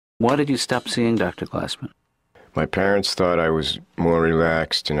Why did you stop seeing Dr. Glassman? My parents thought I was more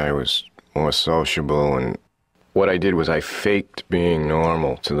relaxed and I was more sociable, and what I did was I faked being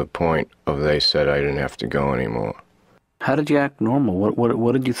normal to the point of they said I didn't have to go anymore. How did you act normal?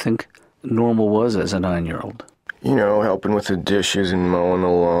 What did you think normal was as a 9-year-old? You know, helping with the dishes and mowing the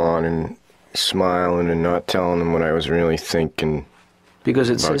lawn and smiling and not telling them what I was really thinking.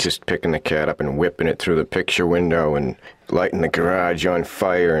 Because it about says... just picking the cat up and whipping it through the picture window and lighting the garage on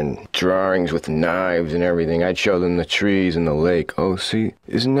fire and drawings with knives and everything. I'd show them the trees and the lake. Oh, see,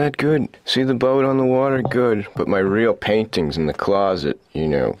 isn't that good? See the boat on the water? Good. But my real paintings in the closet, you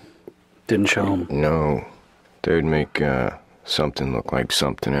know... Didn't show them? No. They'd make something look like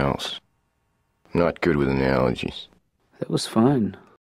something else. Not good with analogies. That was fine.